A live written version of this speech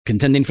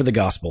Contending for the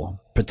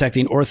gospel,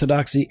 protecting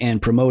orthodoxy,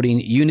 and promoting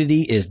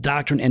unity is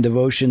Doctrine and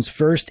Devotion's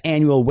first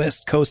annual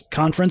West Coast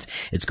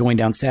Conference. It's going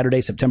down Saturday,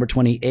 September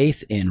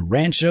 28th in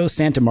Rancho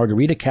Santa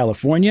Margarita,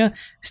 California.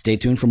 Stay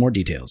tuned for more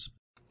details.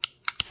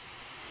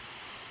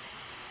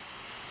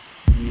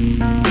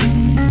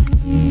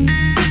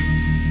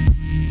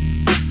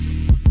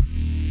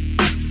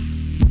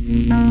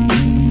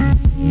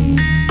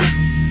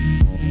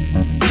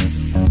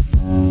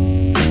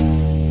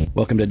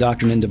 Welcome to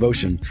Doctrine and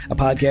Devotion, a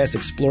podcast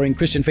exploring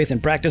Christian faith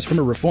and practice from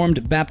a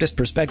Reformed Baptist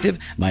perspective.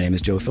 My name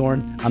is Joe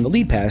Thorne. I'm the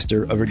lead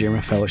pastor of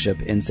Redeemer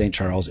Fellowship in St.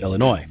 Charles,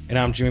 Illinois. And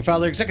I'm Jimmy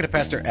Fowler, executive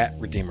pastor at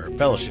Redeemer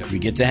Fellowship. We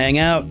get to hang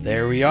out.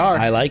 There we are.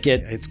 I like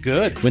it. It's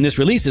good. When this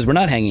releases, we're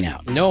not hanging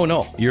out.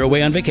 No. You're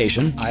away on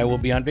vacation. I will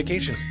be on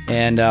vacation.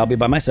 And I'll be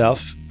by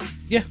myself.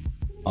 Yeah.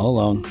 All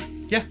alone.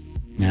 Yeah.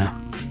 Yeah.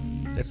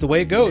 That's the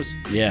way it goes.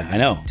 Yeah, I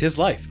know. 'Tis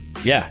life.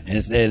 Yeah, and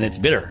it's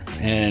bitter,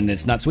 and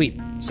it's not sweet.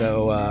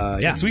 So,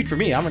 yeah. It's sweet for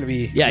me. I'm going to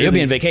be... Yeah, you'll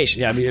be on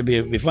vacation. Yeah, it'll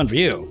be fun for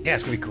you. Yeah,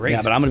 it's going to be great.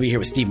 Yeah, but I'm going to be here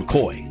with Steve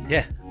McCoy.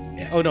 Yeah.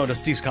 Oh, no,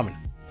 Steve's coming.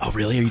 Oh,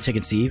 really? Are you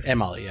taking Steve? And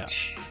Molly, yeah.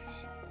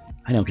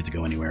 I don't get to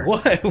go anywhere.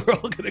 What? We're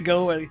all going to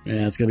go...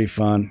 Yeah, it's going to be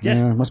fun.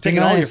 Yeah, must taking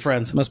be nice. all your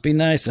friends. Must be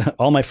nice.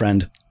 All my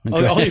friend.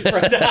 Oh, all your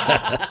friends.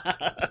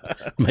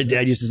 My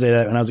dad used to say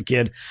that when I was a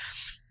kid.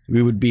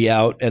 We would be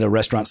out at a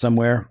restaurant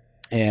somewhere,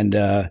 and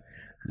I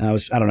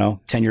was,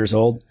 10 years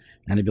old,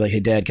 and he'd be like, "Hey,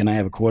 Dad, can I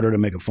have a quarter to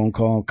make a phone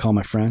call, call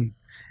my friend?"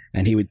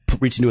 And he would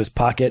reach into his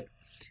pocket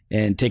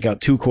and take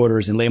out 2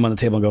 quarters and lay them on the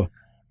table and go,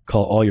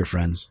 "Call all your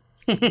friends."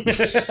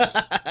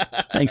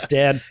 Thanks,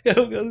 Dad.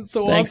 That's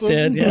so Thanks, awesome.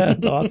 Dad. Yeah,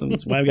 it's awesome.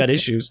 That's why I've got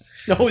issues.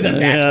 No,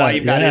 that's why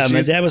you've got issues.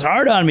 My dad was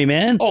hard on me,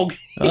 man. Oh,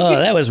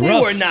 that was rough.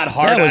 They were not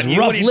hard on you.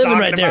 That was rough living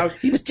right there. About?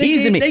 He was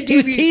teasing me. He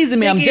was teasing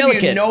me. I'm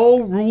delicate. You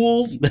no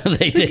rules.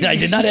 They did. I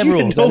did not have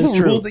rules. No that is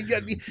true. rules.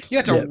 You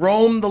had to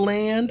roam the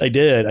land. I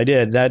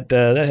did. That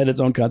had its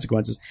own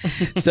consequences.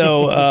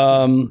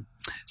 So,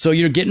 so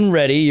you're getting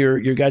ready. Your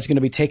guys going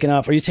to be taking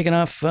off. Are you taking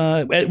off?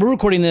 We're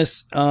recording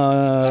this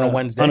on a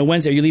Wednesday. On a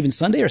Wednesday. Are you leaving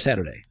Sunday or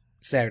Saturday?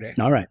 Saturday.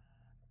 All right.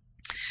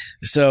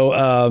 So,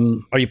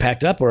 are you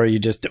packed up, or are you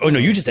just? Oh no,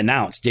 you just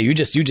announced. Yeah, you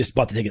just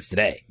bought the tickets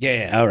today.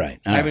 Yeah. All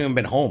right. I haven't even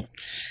been home.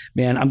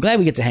 Man, I'm glad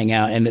we get to hang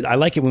out, and I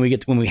like it when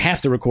we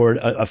have to record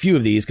a few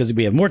of these because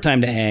we have more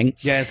time to hang.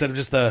 Yeah, instead of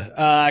just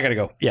I gotta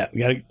go. Yeah, we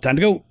got time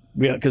to go.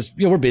 Because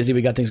we're busy,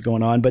 we got things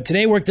going on, but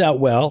today worked out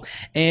well,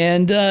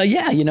 and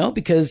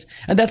because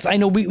that's I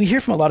know we hear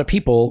from a lot of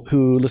people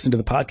who listen to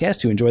the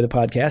podcast, who enjoy the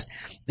podcast,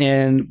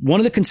 and one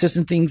of the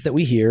consistent things that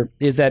we hear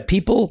is that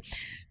people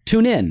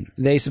tune in,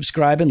 they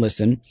subscribe and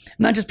listen,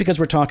 not just because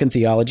we're talking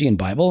theology and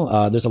Bible.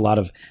 There's a lot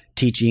of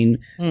teaching,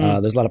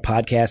 there's a lot of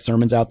podcast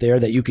sermons out there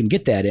that you can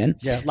get that in.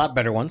 Yeah, a lot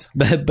better ones.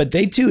 But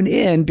they tune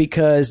in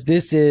because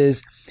this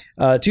is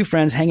 2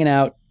 friends hanging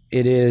out.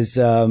 It is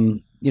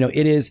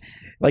it is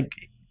like.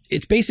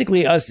 It's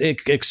basically us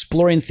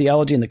exploring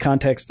theology in the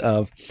context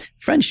of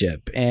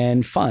friendship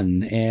and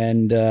fun,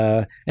 and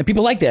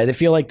people like that. They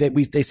feel like that.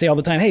 They say all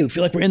the time, "Hey, we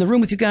feel like we're in the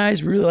room with you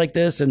guys. We really like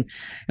this," and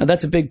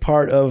that's a big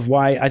part of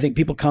why I think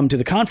people come to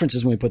the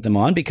conferences when we put them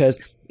on, because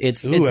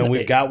it's. And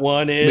we've got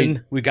one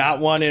in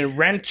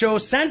Rancho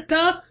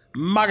Santa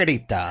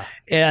Margarita.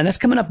 And that's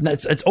coming up.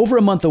 It's over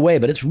a month away,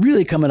 but it's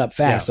really coming up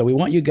fast. Yeah. So we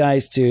want you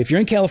guys to, if you're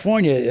in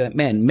California,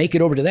 man, make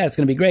it over to that. It's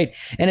going to be great.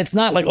 And it's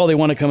not like, they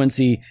want to come and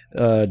see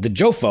the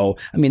JOFO.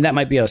 I mean, that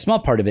might be a small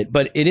part of it,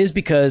 but it is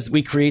because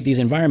we create these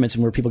environments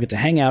where people get to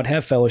hang out,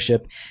 have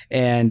fellowship,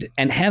 and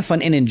have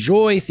fun and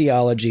enjoy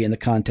theology in the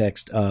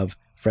context of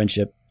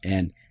friendship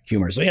and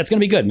humor. So yeah, it's going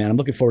to be good, man. I'm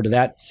looking forward to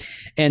that.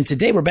 And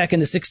today we're back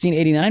into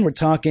 1689. We're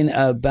talking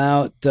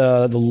about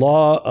the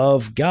law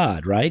of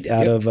God, right?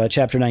 Out of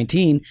chapter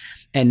 19.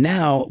 And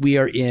now we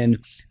are in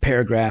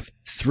paragraph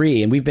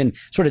 3. And we've been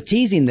sort of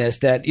teasing this,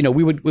 that,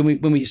 we would,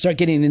 when we start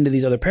getting into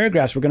these other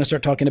paragraphs, we're going to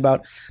start talking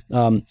about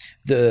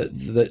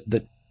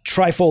the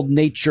trifold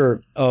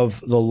nature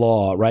of the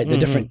law, right? The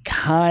different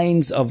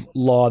kinds of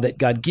law that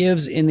God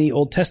gives in the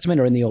Old Testament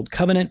or in the Old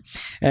Covenant.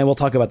 And we'll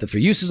talk about the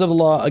 3 uses of the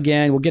law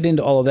again. We'll get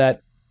into all of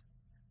that.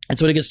 And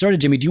so to get started,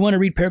 Jimmy, do you want to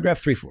read paragraph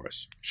 3 for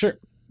us? Sure.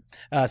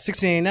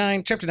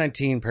 1689, chapter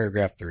 19,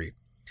 paragraph 3.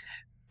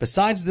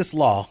 Besides this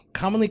law,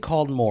 commonly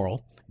called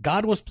moral,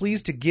 God was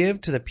pleased to give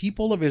to the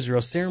people of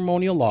Israel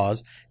ceremonial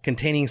laws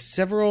containing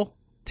several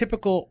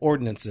typical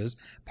ordinances,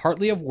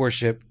 partly of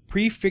worship,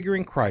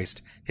 prefiguring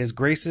Christ, his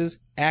graces,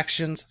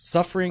 actions,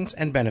 sufferings,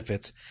 and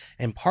benefits,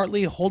 and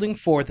partly holding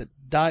forth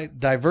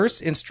diverse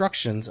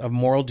instructions of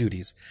moral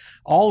duties,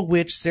 all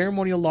which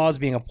ceremonial laws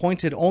being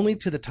appointed only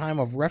to the time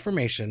of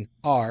Reformation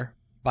are,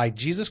 by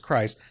Jesus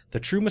Christ, the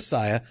true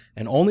Messiah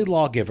and only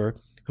lawgiver,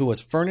 who was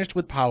furnished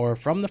with power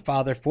from the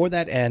Father for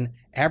that end,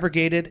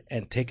 abrogated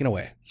and taken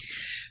away.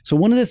 So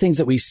one of the things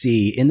that we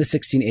see in the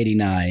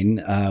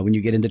 1689, when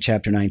you get into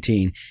chapter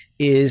 19,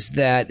 is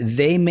that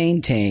they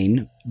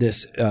maintain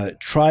this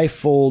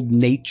trifold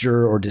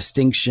nature or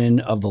distinction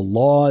of the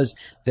laws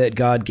that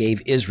God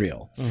gave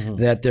Israel,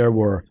 that there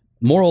were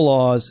moral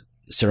laws,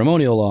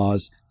 ceremonial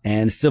laws,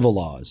 and civil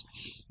laws.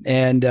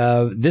 And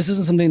this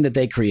isn't something that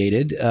they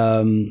created.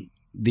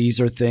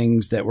 These are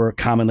things that were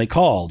commonly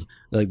called.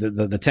 Like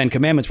the Ten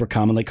Commandments were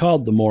commonly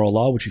called the moral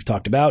law, which we've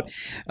talked about.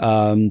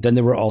 Then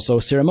there were also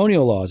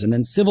ceremonial laws and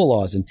then civil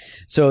laws. And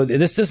so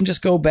this doesn't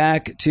just go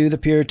back to the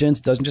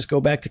Puritans, doesn't just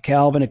go back to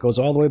Calvin. It goes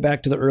all the way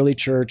back to the early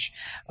church.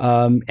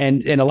 And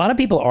a lot of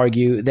people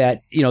argue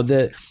that,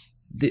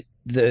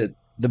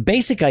 the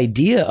basic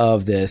idea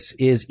of this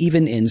is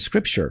even in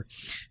Scripture.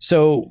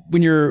 So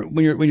when you're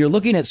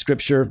looking at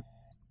Scripture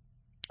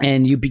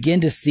and you begin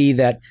to see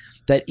that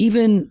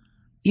even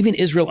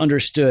Israel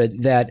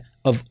understood that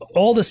of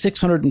all the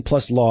 600 and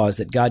plus laws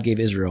that God gave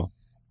Israel,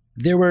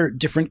 there were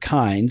different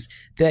kinds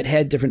that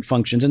had different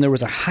functions, and there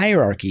was a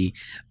hierarchy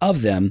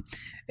of them.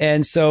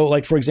 And so,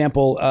 like, for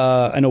example,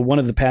 I know one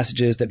of the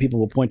passages that people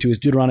will point to is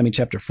Deuteronomy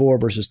chapter 4,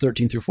 verses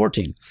 13 through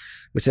 14,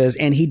 which says,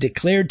 "And he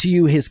declared to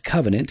you his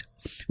covenant,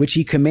 which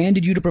he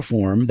commanded you to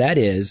perform, that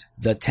is,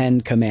 the 10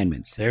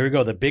 Commandments." There we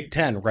go, the big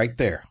 10 right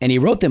there. "And he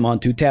wrote them on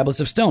 2 tablets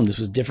of stone." This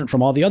was different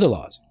from all the other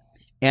laws.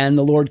 "And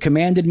the Lord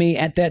commanded me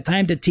at that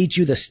time to teach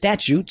you the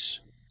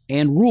statutes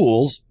and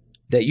rules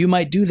that you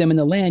might do them in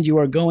the land you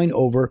are going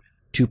over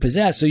to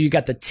possess." So you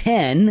got the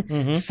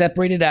 10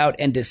 separated out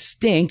and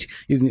distinct.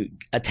 You can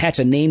attach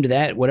a name to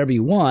that, whatever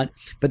you want.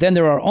 But then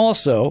there are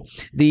also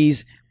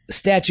these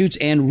statutes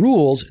and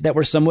rules that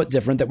were somewhat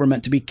different, that were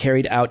meant to be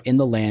carried out in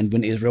the land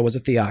when Israel was a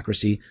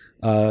theocracy,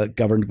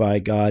 governed by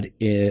God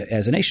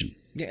as a nation.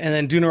 And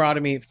then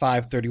Deuteronomy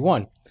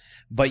 5:31.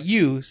 "But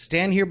you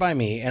stand here by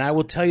me, and I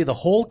will tell you the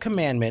whole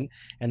commandment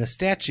and the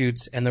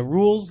statutes and the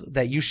rules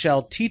that you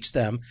shall teach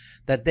them,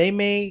 that they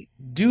may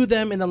do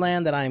them in the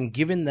land that I am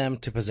giving them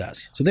to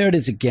possess." So there it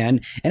is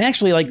again. And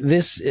actually, like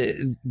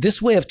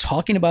this way of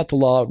talking about the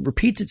law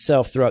repeats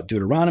itself throughout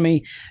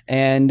Deuteronomy.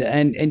 And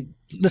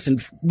listen,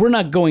 we're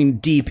not going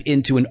deep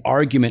into an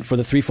argument for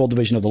the threefold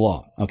division of the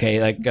law.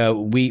 Okay. Like,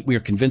 we are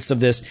convinced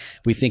of this.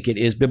 We think it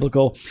is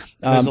biblical.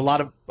 There's a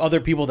lot of other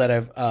people that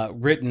have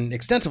written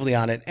extensively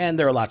on it, and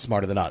they're a lot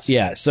smarter than us.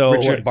 Yeah. So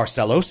Richard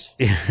Barcelos.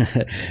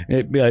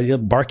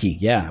 Barkey.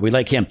 Yeah. We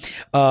like him.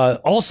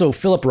 Also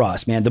Philip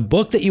Ross, man, the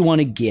book that you want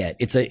to get.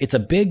 It's a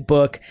big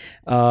book.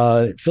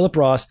 Philip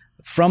Ross,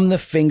 From the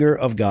Finger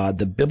of God,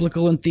 the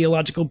biblical and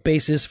theological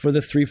basis for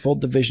the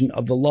threefold division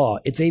of the law.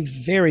 It's a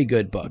very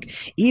good book.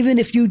 Even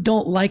if you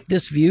don't like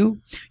this view,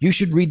 you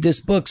should read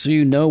this book so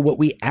you know what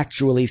we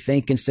actually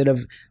think, instead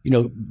of,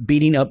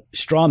 beating up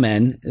straw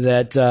men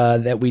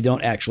that we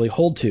don't actually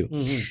hold to.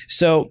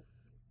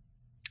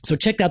 So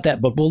check out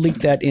that book. We'll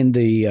link that in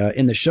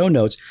the show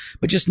notes.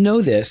 But just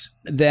know this,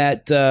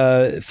 that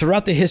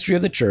throughout the history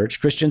of the church,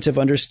 Christians have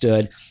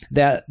understood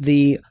that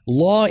the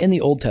law in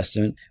the Old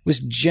Testament was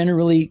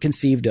generally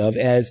conceived of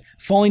as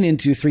falling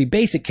into 3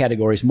 basic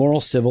categories: moral,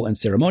 civil, and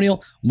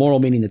ceremonial. Moral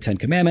meaning the 10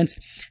 Commandments.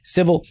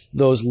 Civil,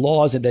 those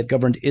laws that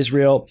governed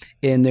Israel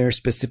in their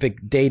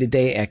specific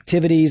day-to-day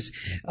activities.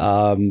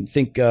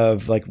 Think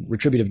of like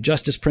retributive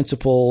justice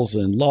principles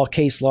and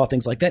case law,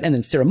 things like that. And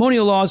then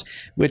ceremonial laws,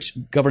 which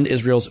governed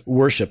Israel's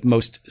worship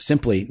most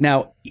simply.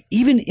 Now,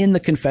 even in the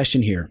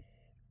confession here,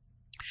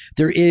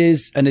 there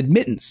is an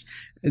admittance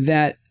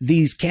that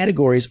these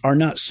categories are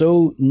not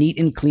so neat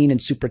and clean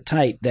and super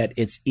tight that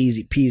it's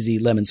easy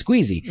peasy lemon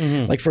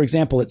squeezy. Like, for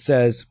example, it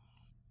says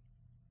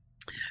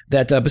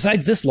that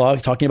besides this law,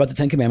 talking about the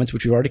 10 Commandments,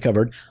 which we've already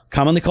covered,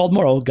 commonly called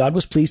moral, God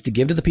was pleased to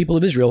give to the people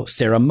of Israel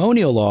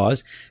ceremonial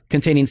laws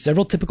containing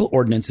several typical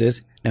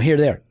ordinances. Now, here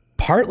they are: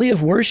 partly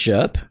of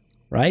worship,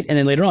 right? And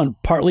then later on,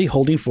 partly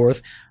holding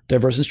forth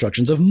diverse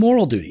instructions of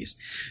moral duties.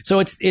 So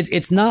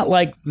it's not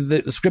like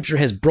the Scripture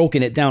has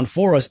broken it down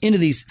for us into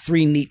these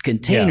 3 neat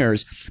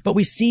containers, but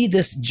we see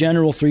this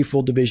general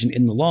threefold division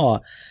in the law.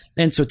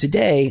 And so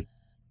today,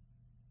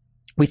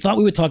 we thought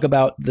we would talk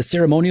about the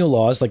ceremonial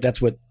laws, like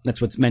that's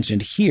what's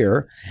mentioned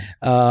here,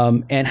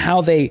 and how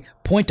they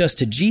point us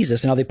to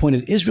Jesus and how they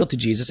pointed Israel to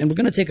Jesus. And we're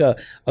going to take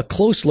a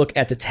close look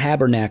at the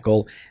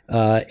tabernacle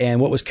and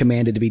what was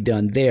commanded to be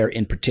done there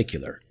in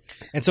particular.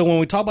 And so when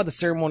we talk about the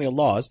ceremonial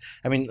laws,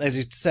 I mean, as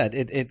you said,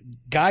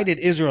 it guided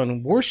Israel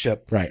in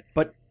worship. Right.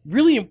 But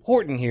really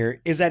important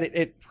here is that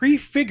it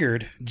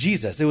prefigured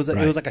Jesus. It was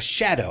like a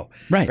shadow,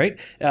 right?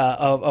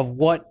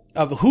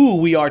 Of who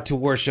we are to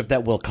worship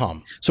that will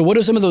come. So what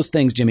are some of those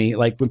things, Jimmy?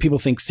 Like when people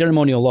think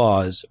ceremonial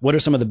laws, what are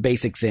some of the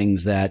basic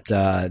things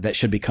that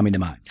should be coming to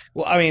mind?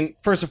 Well, I mean,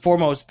 first and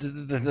foremost,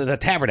 the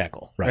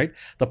tabernacle, right?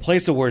 The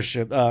place of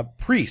worship,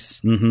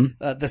 priests,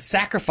 the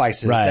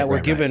sacrifices that were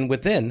given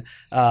within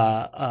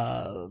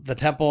the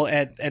temple,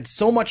 and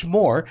so much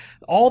more.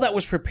 All that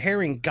was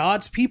preparing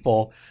God's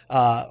people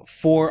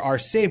for our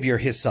Savior,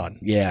 His Son.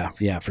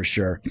 Yeah, for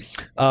sure.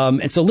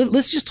 And so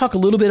let's just talk a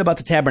little bit about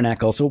the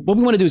tabernacle. So what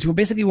we want to do is we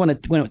basically want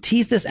to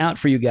tease this out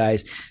for you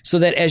guys, so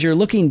that as you're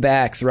looking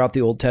back throughout the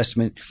Old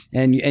Testament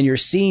and you're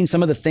seeing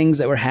some of the things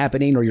that were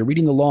happening, or you're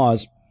reading the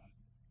laws,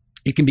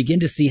 you can begin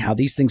to see how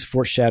these things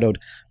foreshadowed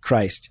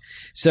Christ.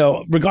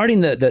 So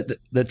regarding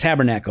the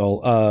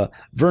tabernacle,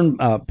 Vern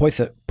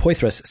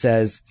Poythress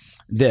says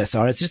this.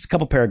 All right, it's just a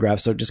couple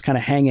paragraphs, so just kind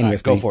of hang in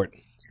with me. Go for it.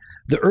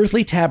 The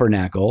earthly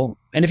tabernacle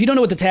And if you don't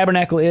know what the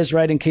tabernacle is,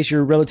 right, in case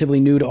you're relatively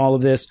new to all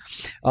of this,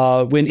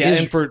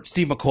 and for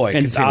Steve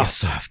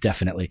McCoy,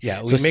 definitely.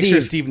 Yeah, so make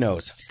sure Steve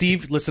knows.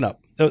 Steve, listen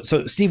up.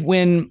 So Steve,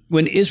 when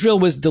Israel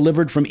was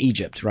delivered from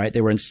Egypt, right, they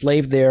were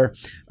enslaved there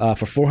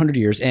for 400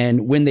 years.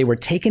 And when they were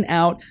taken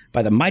out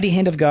by the mighty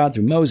hand of God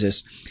through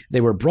Moses,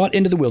 they were brought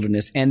into the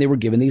wilderness and they were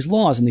given these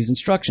laws and these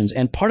instructions.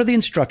 And part of the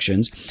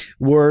instructions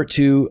were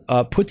to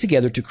put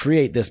together to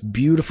create this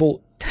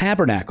beautiful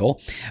tabernacle,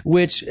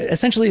 which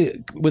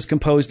essentially was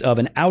composed of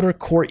an outer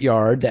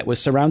courtyard that was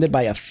surrounded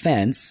by a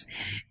fence.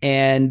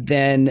 And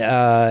then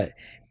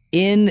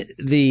in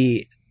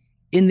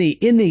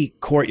the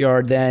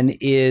courtyard then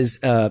is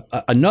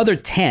another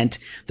tent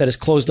that is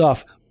closed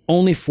off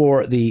only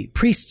for the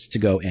priests to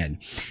go in.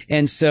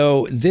 And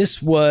so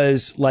this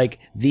was like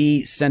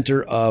the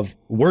center of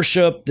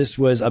worship. This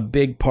was a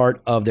big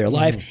part of their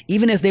life.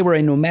 Even as they were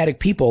a nomadic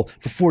people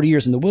for 40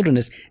 years in the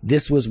wilderness,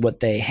 this was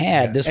what they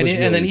had. Yeah. This was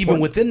and then even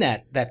within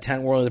that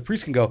tent where the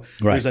priest can go,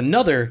 there's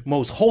another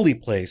most holy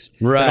place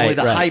that only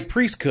the high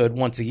priest could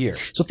once a year.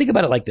 So think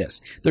about it like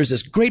this. There's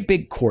this great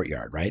big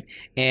courtyard, right?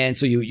 And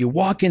so you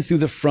walk in through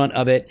the front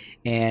of it,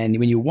 and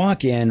when you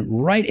walk in,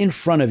 right in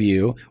front of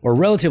you, or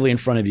relatively in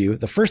front of you,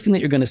 the first thing that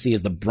you're going to see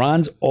is the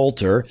bronze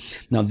altar.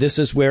 Now, this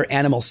is where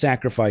animal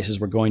sacrifices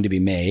were going to be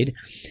made.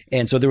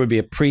 And so there would be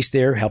a priest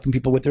there helping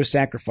people with their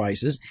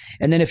sacrifices.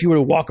 And then if you were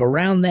to walk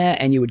around that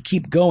and you would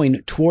keep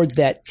going towards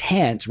that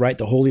tent, right,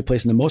 the holy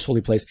place and the most holy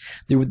place,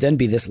 there would then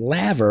be this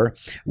laver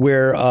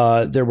where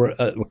there were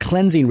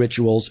cleansing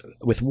rituals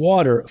with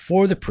water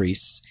for the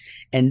priests.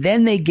 And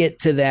then they get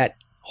to that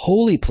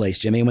holy place,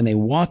 Jimmy, and when they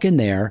walk in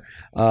there,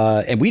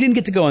 and we didn't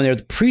get to go in there,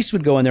 the priest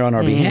would go in there on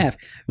our behalf.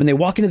 When they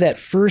walk into that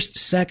first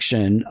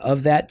section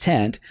of that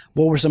tent,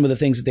 what were some of the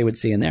things that they would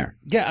see in there?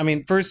 Yeah, I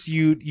mean, first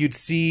you'd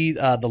see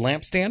the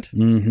lampstand,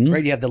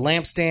 right? You have the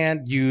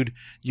lampstand, you'd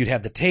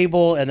have the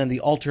table, and then the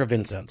altar of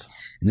incense.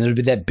 And then there'd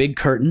be that big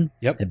curtain,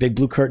 that big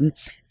blue curtain,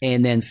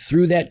 and then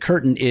through that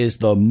curtain is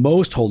the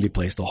most holy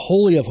place, the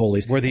Holy of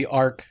Holies, where the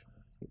ark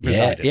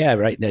resided. Yeah,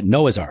 right.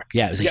 Noah's Ark.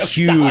 Yeah, it was a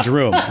huge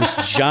room.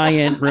 This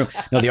giant room.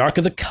 No, the Ark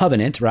of the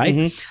Covenant,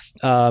 right?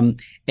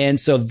 And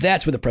so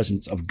that's where the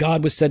presence of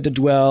God was said to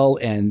dwell.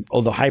 And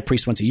the high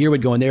priest once a year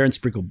would go in there and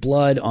sprinkle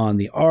blood on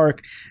the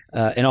ark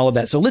and all of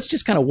that. So let's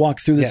just kind of walk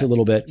through this a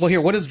little bit. Well,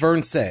 here, what does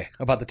Vern say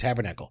about the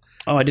tabernacle?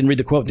 Oh, I didn't read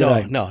the quote, did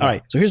I? No. All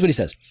right. So here's what he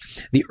says.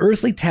 The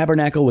earthly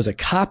tabernacle was a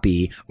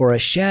copy or a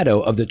shadow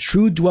of the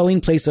true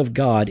dwelling place of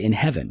God in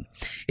heaven.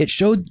 It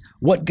showed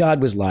what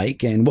God was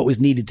like and what was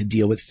needed to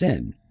deal with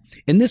sin.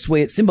 In this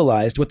way, it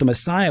symbolized what the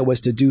Messiah was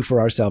to do for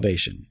our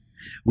salvation.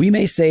 We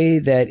may say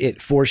that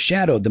it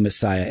foreshadowed the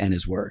Messiah and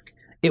his work.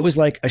 It was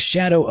like a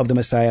shadow of the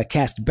Messiah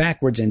cast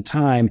backwards in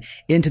time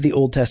into the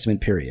Old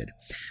Testament period.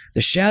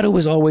 The shadow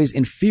was always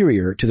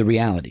inferior to the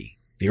reality.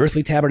 The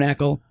earthly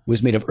tabernacle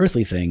was made of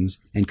earthly things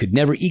and could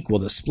never equal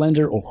the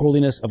splendor or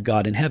holiness of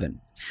God in heaven.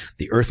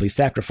 The earthly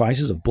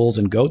sacrifices of bulls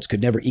and goats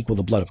could never equal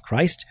the blood of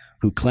Christ,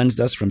 who cleansed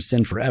us from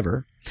sin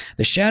forever.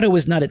 The shadow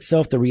was not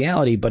itself the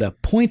reality, but a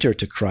pointer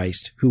to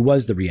Christ, who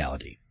was the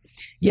reality.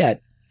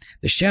 Yet,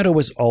 the shadow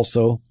was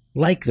also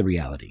like the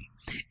reality.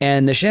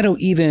 And the shadow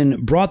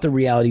even brought the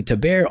reality to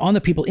bear on the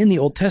people in the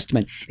Old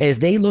Testament. As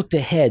they looked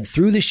ahead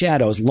through the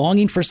shadows,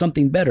 longing for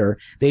something better,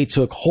 they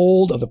took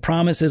hold of the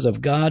promises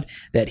of God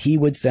that he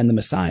would send the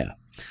Messiah.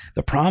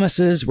 The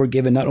promises were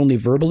given not only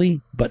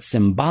verbally, but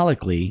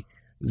symbolically,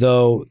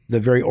 though the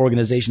very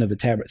organization of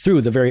the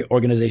through the very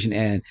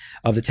organization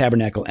of the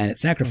tabernacle and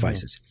its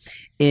sacrifices.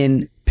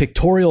 In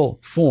pictorial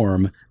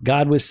form,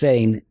 God was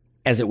saying,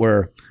 as it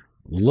were,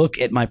 look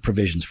at my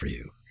provisions for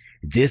you.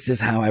 This is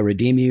how I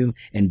redeem you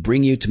and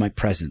bring you to my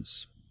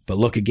presence. But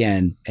look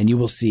again, and you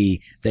will see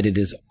that it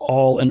is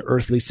all an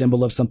earthly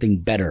symbol of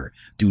something better.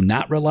 Do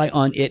not rely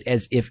on it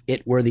as if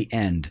it were the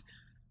end.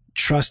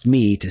 Trust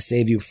me to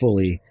save you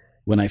fully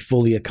when I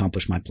fully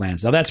accomplish my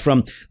plans. Now that's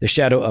from The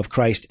Shadow of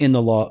Christ in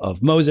the Law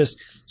of Moses.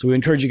 So we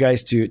encourage you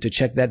guys to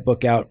check that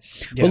book out.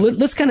 Yeah. But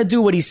let's kind of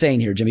do what he's saying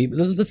here, Jimmy.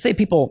 Let's say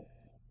people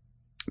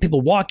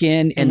walk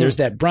in and there's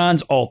that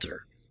bronze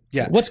altar.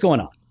 Yeah. What's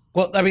going on?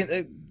 Well, I mean,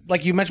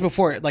 like you mentioned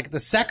before, like the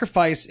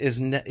sacrifice is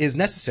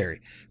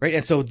necessary, right?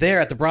 And so there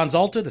at the bronze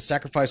altar, the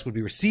sacrifice would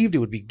be received, it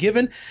would be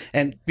given,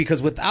 and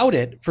because without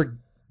it,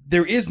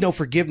 there is no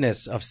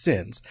forgiveness of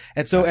sins.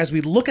 And so as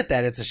we look at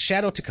that, it's a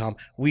shadow to come.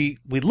 We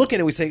look at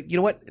it, we say, you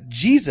know what?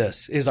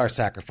 Jesus is our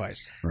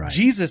sacrifice. Right.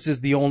 Jesus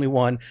is the only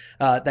one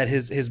that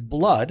his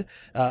blood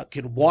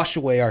can wash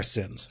away our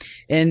sins.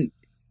 And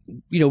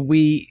you know,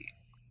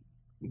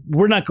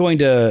 we're not going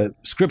to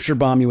scripture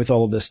bomb you with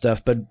all of this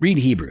stuff, but read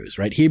Hebrews,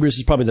 right? Hebrews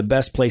is probably the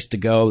best place to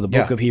go, the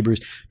book of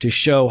Hebrews, to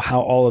show how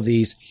all of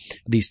these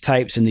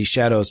types and these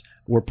shadows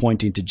were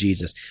pointing to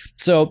Jesus.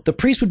 So the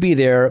priest would be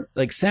there,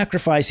 like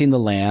sacrificing the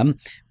lamb,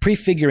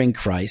 prefiguring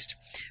Christ,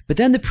 but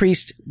then the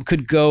priest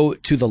could go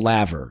to the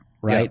laver,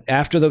 right? Yeah.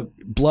 After the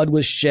blood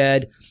was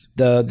shed,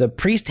 the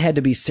priest had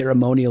to be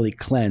ceremonially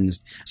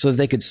cleansed so that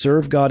they could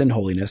serve God in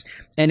holiness.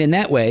 And in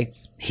that way,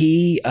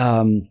 he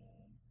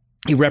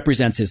He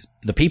represents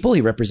the people.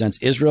 He represents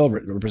Israel,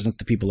 represents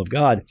the people of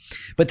God.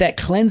 But that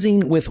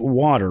cleansing with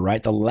water,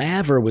 right? The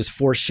laver was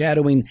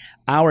foreshadowing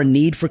our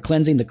need for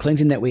cleansing, the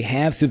cleansing that we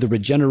have through the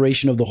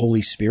regeneration of the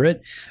Holy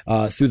Spirit,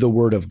 through the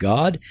Word of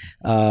God.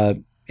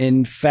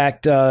 In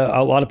fact,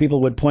 a lot of people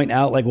would point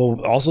out, like,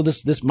 well, also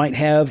this might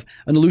have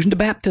an allusion to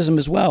baptism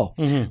as well,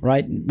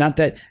 right? Not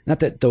that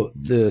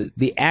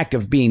the act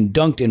of being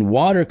dunked in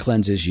water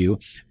cleanses you,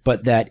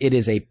 but that it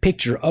is a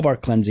picture of our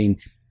cleansing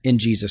in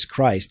Jesus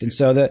Christ. And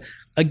so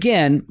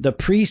the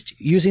priest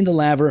using the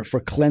laver for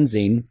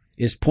cleansing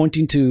is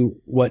pointing to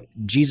what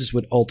Jesus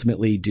would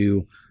ultimately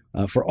do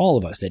for all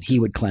of us, that he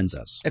would cleanse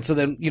us. And so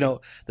then,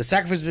 the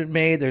sacrifice has been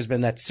made, there's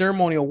been that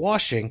ceremonial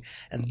washing,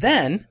 and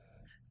then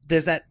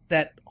there's that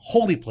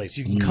holy place.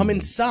 You can come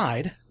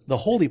inside the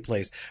holy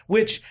place,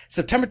 which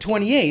September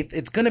 28th,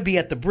 it's going to be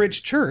at the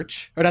Bridge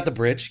Church, or not the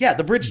Bridge,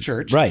 the Bridge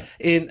Church, right,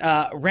 in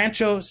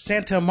Rancho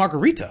Santa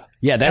Margarita.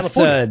 Yeah, that's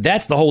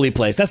the holy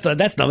place. That's not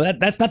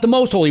the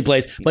most holy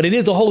place, but it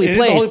is the holy place.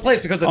 It is the holy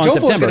place because the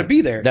JOFO is going to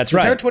be there. That's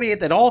September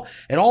 28th,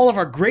 and all of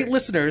our great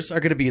listeners are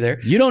going to be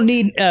there. You don't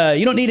need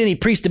any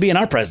priest to be in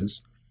our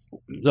presence.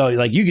 So,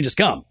 like, you can just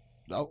come.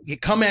 You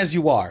come as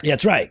you are. Yeah,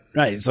 that's right.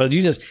 Right. So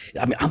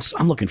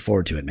I'm looking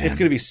forward to it, man. It's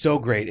going to be so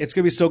great.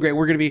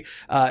 We're going to be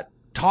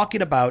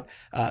talking about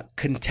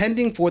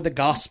contending for the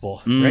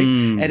gospel, right?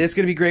 And it's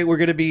going to be great. We're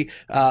going to be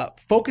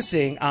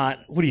focusing on,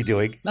 what are you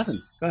doing?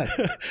 Nothing. Go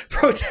ahead.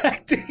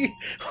 Protecting.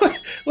 What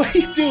are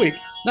you doing?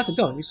 Nothing.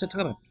 Go. You said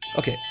talk about it.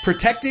 Okay.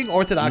 Protecting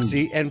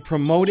orthodoxy and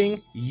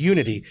promoting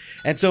unity.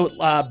 And so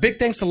big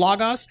thanks to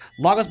Logos.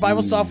 Logos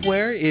Bible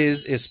Software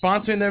is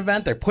sponsoring the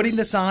event. They're putting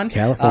this on.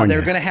 California.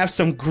 They're going to have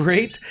some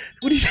great,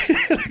 they're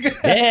going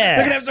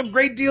to have some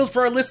great deals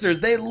for our listeners.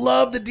 They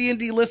love the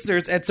D&D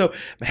listeners. And so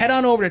head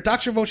on over to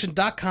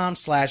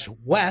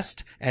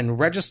doctrineofdevotion.com/west and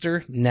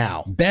register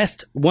now.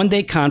 Best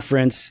one-day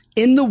conference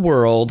in the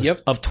world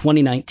of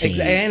 2019.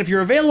 And if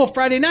you're available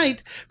Friday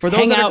night, for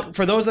those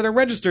that are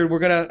registered, we're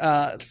going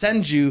to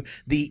send you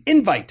the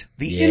invite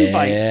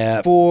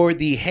for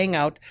the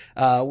hangout.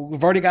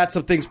 We've already got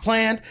some things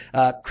planned.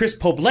 Chris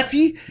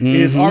Pobletti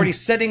is already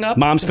setting up.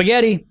 Mom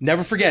Spaghetti.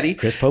 Never forgetty.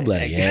 Chris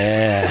Pobletti.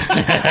 Yeah.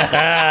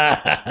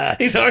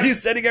 He's already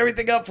setting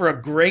everything up for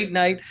a great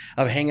night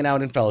of hanging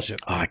out in fellowship.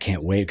 Oh, I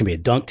can't wait. It's going to be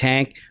a dunk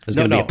tank. There's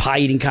going to be a pie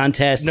eating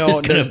contest. No,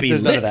 it's going to be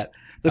there's none of that.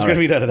 There's going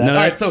to be none of that. No, all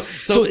right. So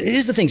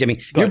here's the thing, Jimmy.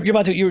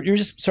 You're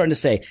just starting to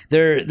say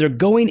they're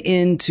going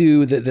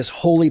into this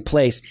holy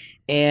place,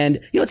 and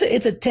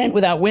it's a tent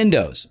without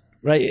windows,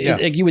 right? Yeah.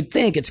 You would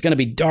think it's going to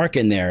be dark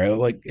in there,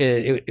 like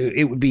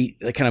it would be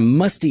kind of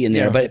musty in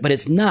there, but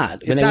it's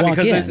not. It's not,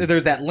 because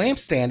there's that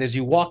lampstand as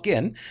you walk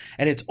in,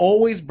 and it's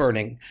always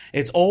burning.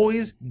 It's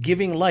always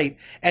giving light,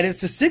 and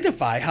it's to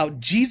signify how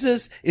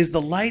Jesus is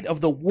the light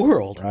of the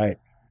world. Right.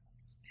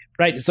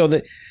 Right. So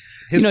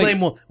his flame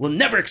will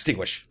never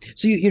extinguish.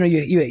 So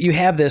you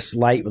have this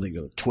light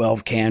with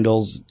 12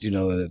 candles,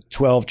 the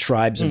 12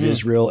 tribes of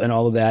Israel and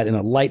all of that, and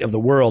a light of the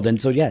world. And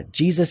so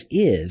Jesus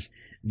is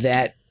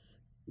that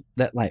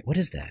light. What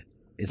is that?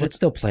 Is it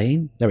still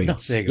playing? There we go.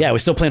 There you go. Yeah, we're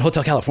still playing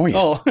Hotel California.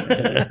 Oh.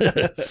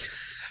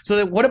 So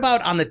then what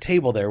about on the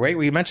table there, right?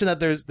 We mentioned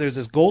that there's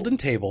this golden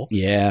table.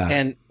 Yeah.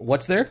 And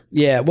what's there?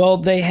 Yeah, well,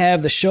 they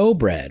have the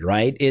showbread,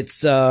 right?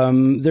 It's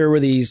there were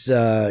these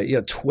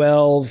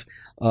 12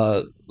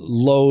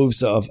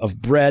 loaves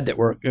of bread that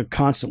were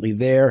constantly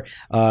there.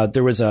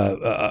 There was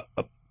a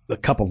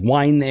cup of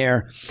wine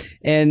there,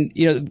 and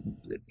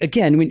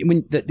again,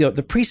 when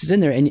the priest is in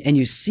there and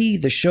you see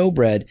the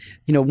showbread,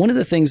 one of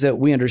the things that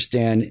we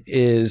understand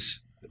is,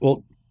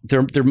 well,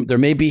 there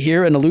may be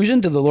here an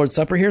allusion to the Lord's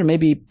Supper here, and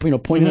maybe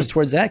pointing us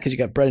towards that because you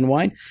got bread and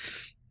wine.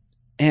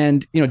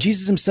 And,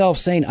 Jesus himself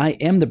saying, I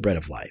am the bread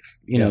of life.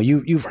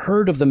 You've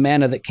heard of the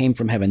manna that came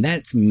from heaven.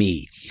 That's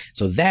me.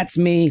 So that's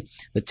me.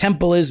 The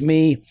temple is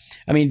me.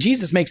 I mean,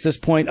 Jesus makes this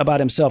point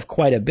about himself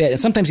quite a bit. And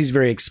sometimes he's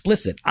very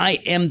explicit. I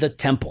am the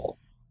temple.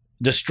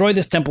 Destroy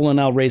this temple and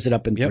I'll raise it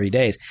up in 3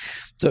 days.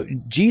 So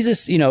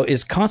Jesus,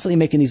 is constantly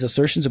making these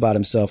assertions about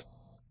himself.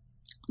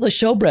 The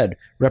showbread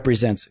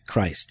represents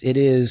Christ. It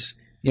is,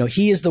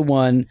 he is the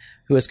one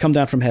who has come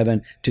down from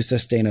heaven to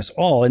sustain us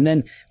all. And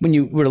then when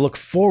you were to look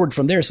forward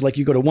from there, so like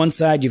you go to one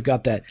side, you've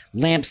got that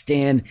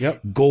lampstand,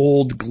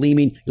 gold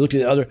gleaming. You look to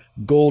the other,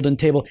 golden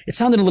table. It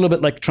sounded a little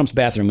bit like Trump's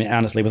bathroom,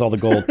 honestly, with all the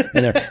gold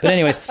in there. But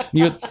anyways,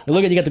 you got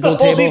the gold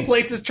table. Holy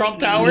places, Trump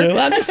Tower.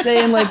 I'm just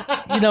saying,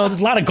 there's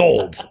a lot of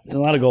gold.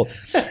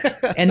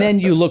 And then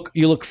you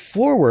look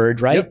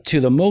forward, right,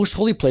 to the most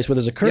holy place where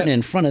there's a curtain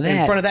in front of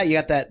that. In front of that, you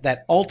got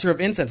that altar of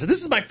incense. And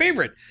this is my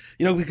favorite,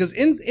 because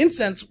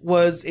incense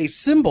was a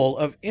symbol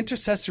of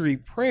intercessory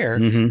prayer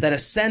that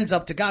ascends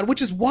up to God,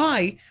 which is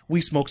why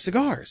we smoke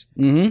cigars.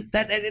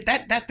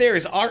 That there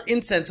is our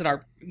incense and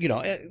our,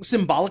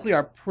 symbolically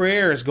our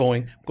prayers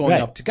going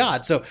right up to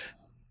God. So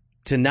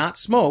to not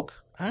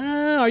smoke,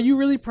 are you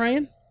really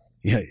praying?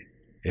 Yeah.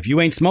 If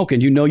you ain't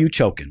smoking, you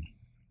choking.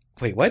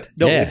 Wait, what?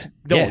 No,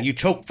 you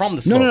choke from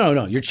the smoke.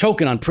 No. You're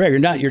choking on prayer.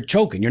 You're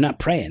choking. You're not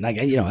praying. Like,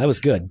 that was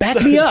good.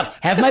 Back me up.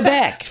 Have my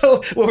back.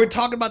 So when we're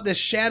talking about this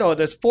shadow,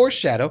 this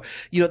foreshadow,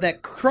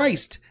 that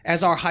Christ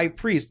as our high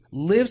priest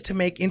lives to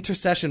make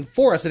intercession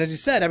for us. And as you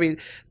said, I mean,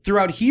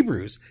 throughout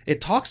Hebrews,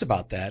 it talks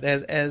about that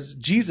as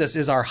Jesus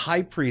is our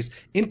high priest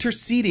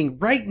interceding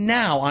right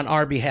now on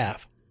our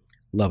behalf.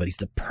 Love it. He's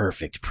the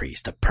perfect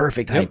priest, the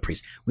perfect high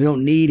priest. We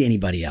don't need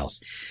anybody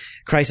else.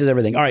 Christ is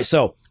everything. All right.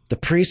 So the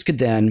priest could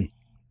then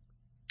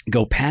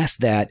go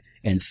past that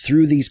and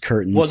through these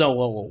curtains.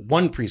 Well,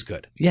 one priest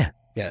could. Yeah.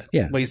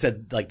 Yeah. Well, you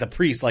said like the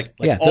priests, like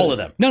all of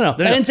them. No. I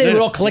didn't say they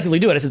would all collectively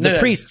do it. I said the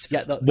priests,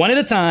 one at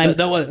a time.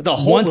 The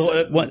whole,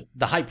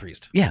 the high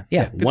priest. Yeah.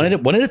 One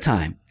at a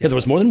time. Yeah, there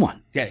was more than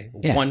one.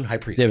 Yeah. One high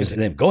priest. They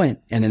would go in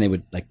and then they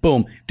would like,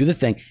 boom, do the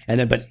thing. And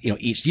then, but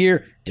each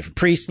year, different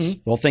priests,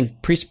 the whole thing,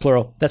 priests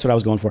plural. That's what I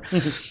was going for.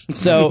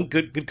 So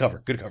good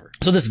cover.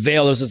 So this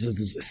veil, there's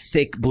this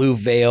thick blue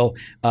veil,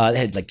 that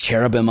had like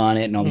cherubim on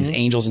it and all these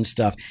angels and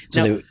stuff.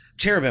 So now,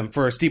 cherubim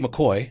for Steve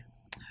McCoy.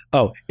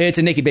 Oh, it's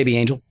a naked baby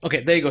angel.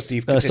 Okay, there you go,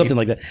 Steve. Something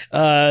like that.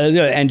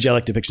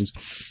 Angelic depictions.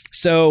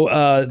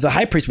 So the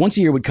high priest once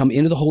a year would come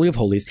into the Holy of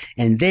Holies,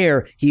 and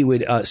there he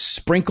would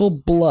sprinkle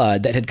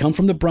blood that had come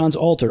from the bronze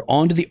altar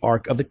onto the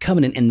Ark of the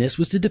Covenant, and this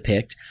was to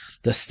depict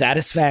the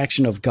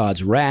satisfaction of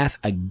God's wrath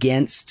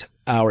against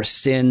our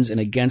sins and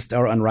against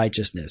our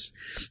unrighteousness.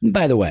 And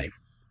by the way,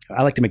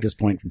 I like to make this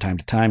point from time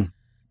to time.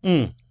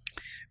 When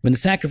the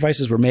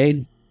sacrifices were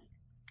made,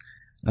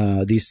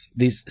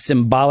 these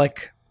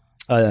symbolic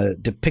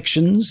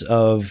depictions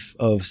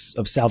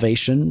of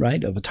salvation,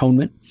 right, of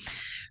atonement.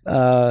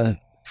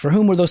 For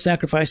whom were those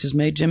sacrifices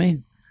made,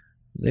 Jimmy?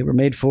 They were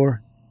made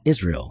for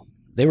Israel.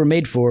 They were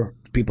made for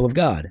the people of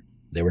God.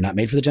 They were not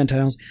made for the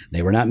Gentiles.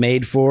 They were not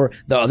made for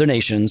the other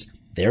nations.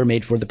 They were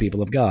made for the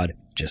people of God,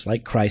 just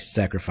like Christ's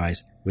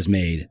sacrifice was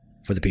made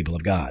for the people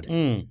of God.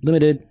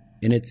 Limited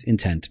in its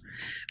intent.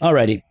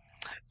 Alrighty.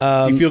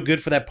 Do you feel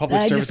good for that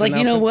public service just like,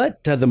 you know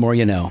what? The more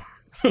you know.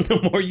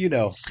 The more you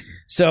know.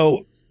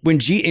 So when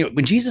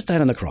Jesus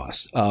died on the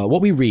cross,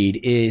 what we read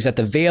is that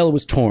the veil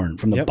was torn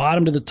from the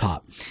bottom to the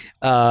top,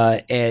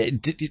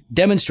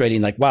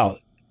 demonstrating like, wow,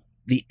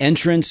 the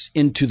entrance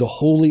into the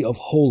Holy of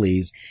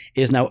Holies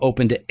is now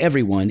open to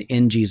everyone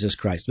in Jesus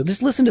Christ. But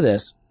just listen to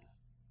this.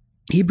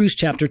 Hebrews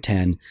chapter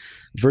 10,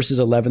 verses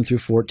 11 through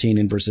 14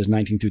 and verses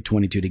 19 through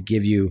 22 to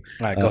give you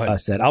a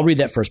set. I'll read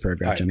that first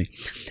paragraph, Jimmy.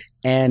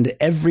 And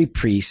every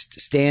priest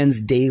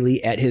stands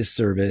daily at his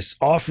service,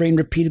 offering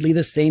repeatedly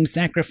the same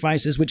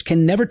sacrifices which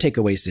can never take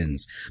away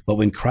sins. But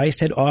when Christ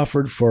had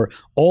offered for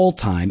all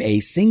time a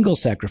single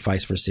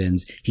sacrifice for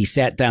sins, he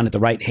sat down at the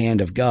right hand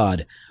of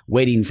God,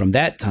 waiting from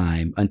that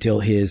time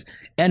until his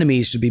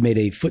enemies should be made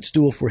a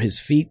footstool for his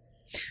feet.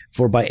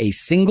 For by a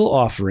single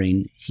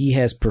offering he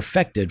has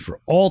perfected for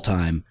all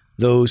time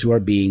those who are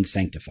being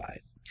sanctified.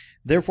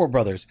 Therefore,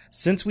 brothers,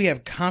 since we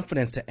have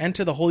confidence to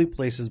enter the holy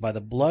places by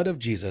the blood of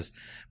Jesus,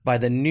 by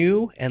the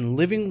new and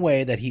living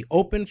way that he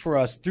opened for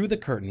us through the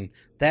curtain,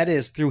 that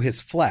is, through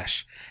his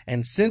flesh,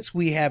 and since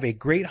we have a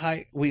great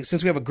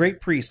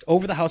priest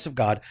over the house of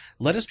God,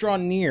 let us draw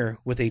near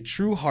with a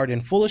true heart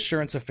and full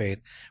assurance of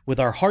faith, with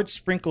our hearts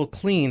sprinkled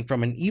clean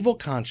from an evil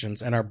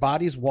conscience and our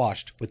bodies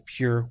washed with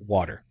pure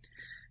water.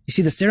 You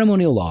see, the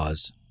ceremonial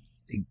laws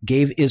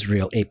gave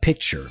Israel a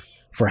picture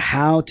for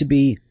how to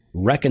be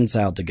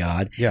reconciled to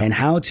God and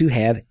how to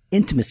have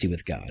intimacy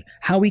with God,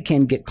 how we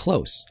can get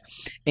close.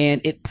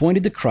 And it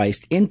pointed to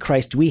Christ. In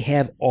Christ, we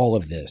have all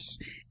of this,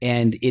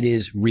 and it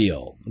is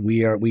real.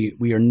 We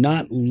are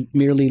not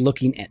merely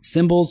looking at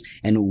symbols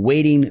and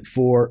waiting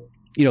for,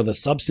 the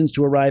substance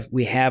to arrive.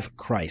 We have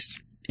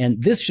Christ.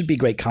 And this should be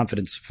great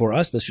confidence for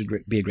us. This should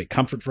be a great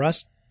comfort for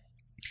us,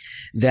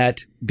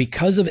 that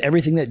because of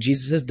everything that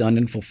Jesus has done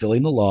in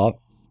fulfilling the law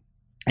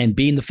and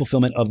being the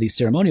fulfillment of these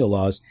ceremonial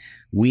laws,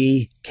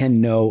 we can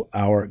know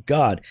our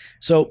God.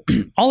 So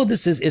all of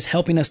this is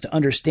helping us to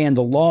understand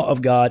the law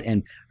of God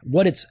and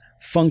what its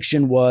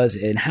function was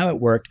and how it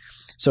worked.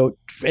 So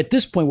at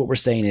this point, what we're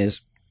saying is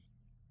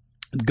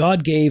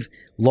God gave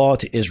law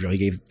to Israel. He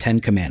gave 10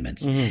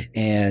 commandments,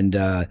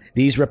 and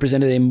these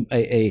represented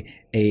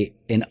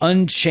an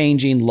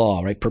unchanging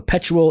law, right?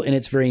 Perpetual in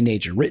its very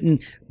nature, written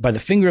by the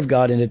finger of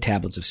God into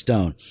tablets of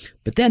stone.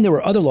 But then there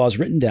were other laws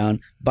written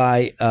down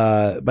by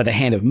the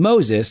hand of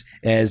Moses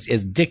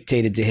as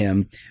dictated to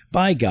him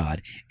by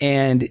God.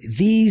 And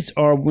these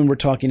are when we're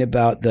talking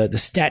about the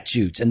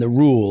statutes and the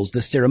rules,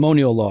 the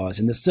ceremonial laws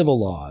and the civil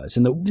laws,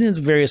 and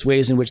the various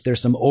ways in which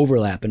there's some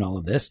overlap in all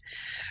of this.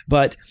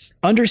 But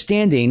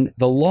understanding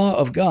the law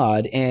of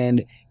God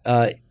and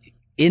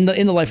in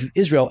the life of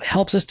Israel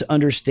helps us to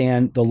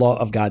understand the law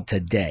of God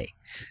today.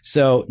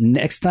 So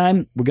next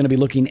time we're going to be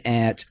looking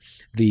at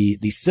the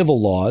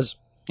civil laws,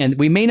 and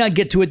we may not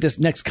get to it this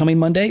next coming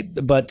Monday,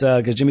 but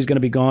because Jimmy's going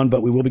to be gone,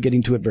 but we will be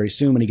getting to it very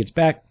soon when he gets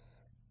back.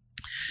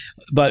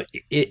 But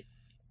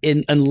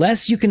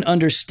unless you can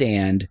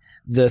understand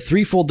the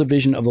threefold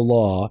division of the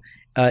law,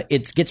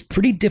 it gets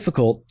pretty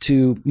difficult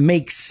to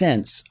make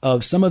sense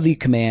of some of the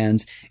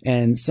commands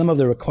and some of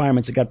the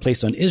requirements that God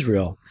placed on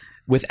Israel.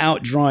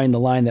 without drawing the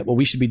line that, well,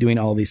 we should be doing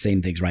all these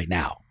same things right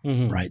now.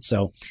 Right.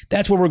 So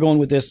that's where we're going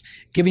with this,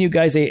 giving you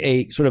guys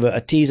a sort of a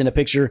tease and a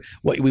picture.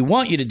 What we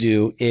want you to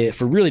do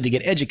for really to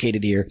get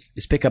educated here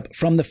is pick up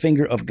From the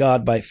Finger of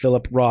God by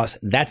Philip Ross.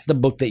 That's the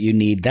book that you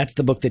need. That's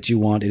the book that you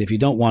want. And if you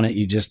don't want it,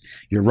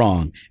 you're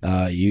wrong.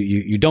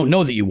 You don't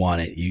know that you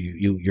want it.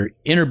 Your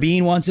inner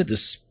being wants it. The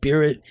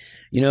spirit,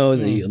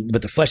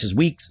 but the flesh is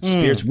weak,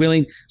 spirit's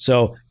willing.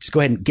 So just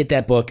go ahead and get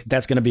that book.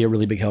 That's going to be a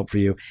really big help for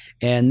you.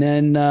 And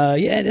then,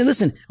 and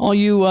listen, all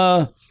you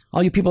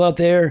people out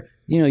there,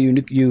 you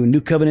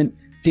New Covenant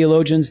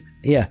theologians.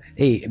 Yeah.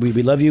 Hey,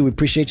 we love you. We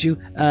appreciate you.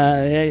 Keep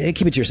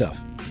it to yourself.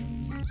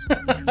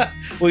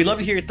 Well, we'd love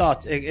to hear your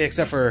thoughts,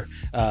 except for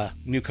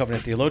New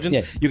Covenant theologians.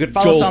 Yeah. You could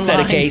follow Joel us online.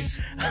 Set a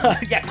case.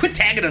 Yeah, quit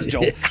tagging us,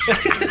 Joel.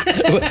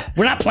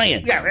 We're not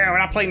playing. Yeah, we're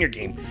not playing your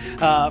game.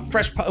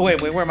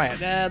 Wait, where am I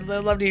at? I'd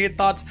love to hear your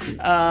thoughts.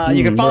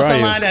 You can follow us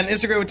online on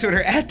Instagram and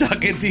Twitter at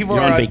Doc and Devo,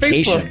 or on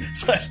Facebook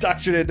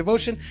 /Doctrine and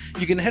Devotion.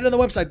 You can head to the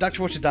website,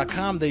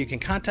 drdevotion.com. There you can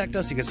contact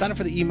us. You can sign up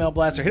for the email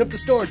blast or hit up the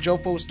store,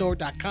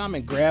 jofostore.com,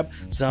 and grab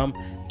some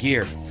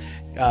gear.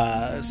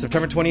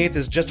 September 28th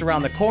is just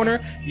around the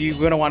corner. You're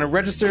going to want to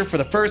register for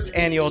the first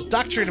annual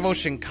Doctrine and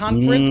Devotion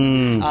Conference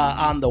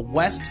on the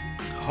West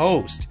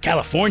Coast.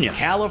 California.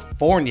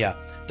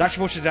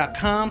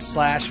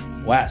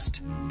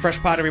 drdevotion.com/west. Fresh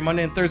Pod every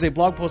Monday and Thursday,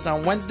 blog posts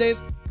on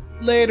Wednesdays.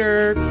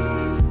 Later.